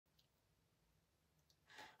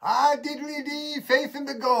Ah, diddly dee, faith in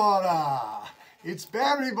the God. It's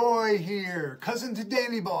Barry Boy here, cousin to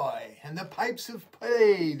Danny Boy, and the pipes have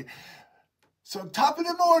played. So top of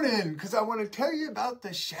the morning, because I want to tell you about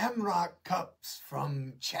the Shamrock Cups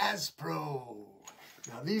from Chazpro.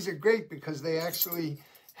 Now these are great because they actually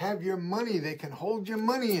have your money. They can hold your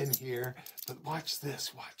money in here. But watch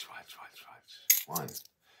this, watch. 1,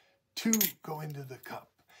 2 go into the cup.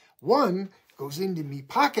 1 goes into me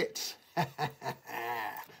pocket.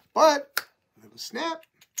 But, a little snap.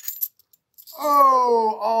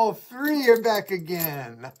 Oh, all 3 are back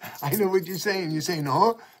again. I know what you're saying. You're saying,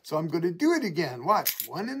 oh, so I'm going to do it again. Watch.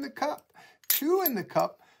 1 in the cup, 2 in the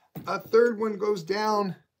cup. A 3rd one goes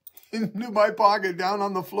down into my pocket, down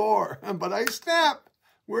on the floor. But I snap.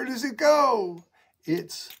 Where does it go?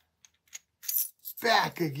 It's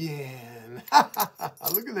back again.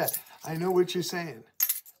 Look at that. I know what you're saying.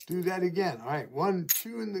 Do that again. All right, 1,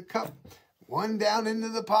 2 in the cup. 1 down into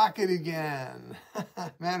the pocket again.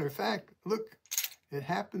 Matter of fact, look, it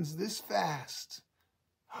happens this fast.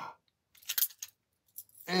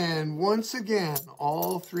 And once again,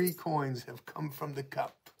 all 3 coins have come from the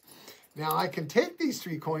cup. Now, I can take these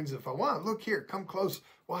 3 coins if I want. Look here, come close.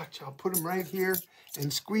 Watch, I'll put them right here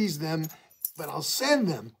and squeeze them, but I'll send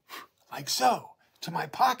them, like so, to my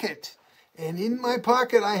pocket. And in my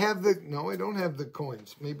pocket, I have the, no, I don't have the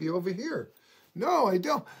coins. Maybe over here. No, I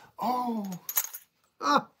don't. Oh,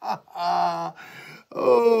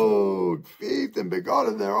 oh, faith and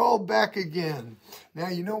begotten, they're all back again. Now,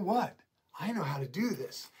 you know what? I know how to do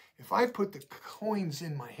this. If I put the coins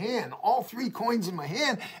in my hand, all 3 coins in my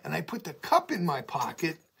hand, and I put the cup in my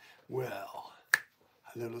pocket, well,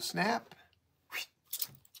 a little snap.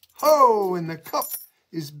 Oh, and the cup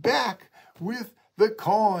is back with the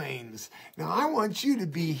coins. Now, I want you to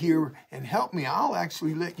be here and help me. I'll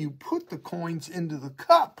actually let you put the coins into the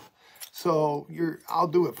cup. So I'll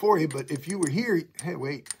do it for you, but if you were here, hey,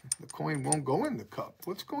 wait, the coin won't go in the cup.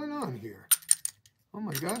 What's going on here? Oh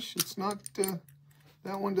my gosh, it's not,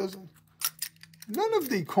 that one doesn't. None of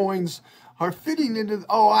the coins are fitting into,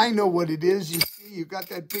 oh, I know what it is. You see, you got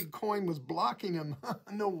that big coin was blocking them.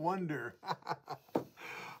 No wonder.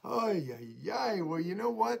 Ay, ay, ay. Well, you know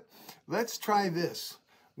what? Let's try this.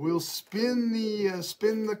 We'll spin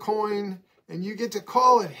the coin, and you get to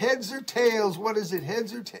call it heads or tails. What is it,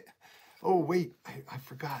 heads or tails? Oh, wait, I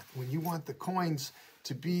forgot. When you want the coins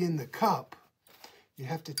to be in the cup, you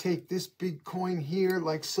have to take this big coin here,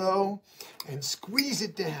 like so, and squeeze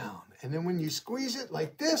it down. And then when you squeeze it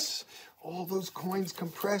like this, all those coins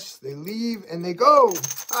compress, they leave, and they go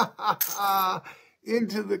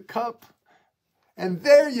into the cup. And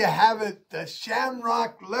there you have it, the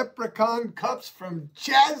Shamrock Leprechaun Cups from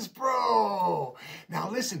Chazpro.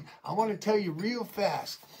 Now listen, I want to tell you real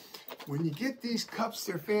fast. When you get these cups,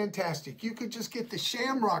 they're fantastic. You could just get the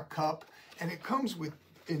Shamrock Cup, and it comes with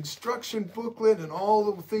instruction booklet and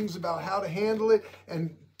all the things about how to handle it,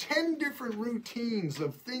 and 10 different routines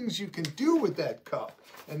of things you can do with that cup,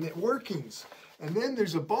 and the workings. And then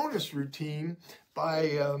there's a bonus routine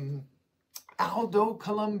by Aldo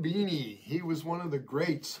Colombini. He was one of the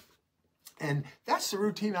greats. And that's the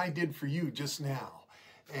routine I did for you just now.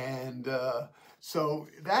 And so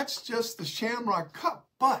that's just the Shamrock Cup.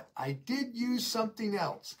 But I did use something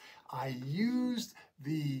else. I used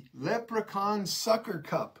the Leprechaun Sucker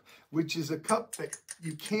Cup, which is a cup that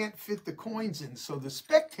you can't fit the coins in. So the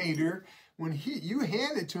spectator, when you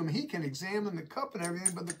hand it to him, he can examine the cup and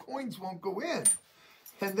everything, but the coins won't go in.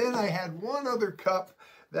 And then I had one other cup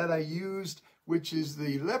that I used, which is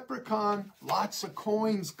the Leprechaun Lots of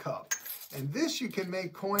Coins Cup. And this you can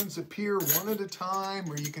make coins appear one at a time,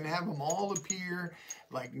 or you can have them all appear,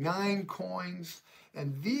 like 9 coins.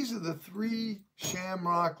 And these are the 3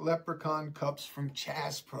 Shamrock Leprechaun Cups from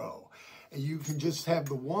Chazpro. And you can just have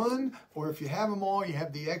the one, or if you have them all, you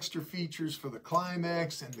have the extra features for the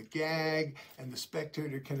climax and the gag, and the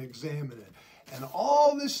spectator can examine it. And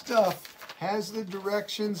all this stuff has the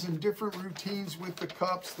directions and different routines with the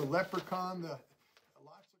cups, the leprechaun,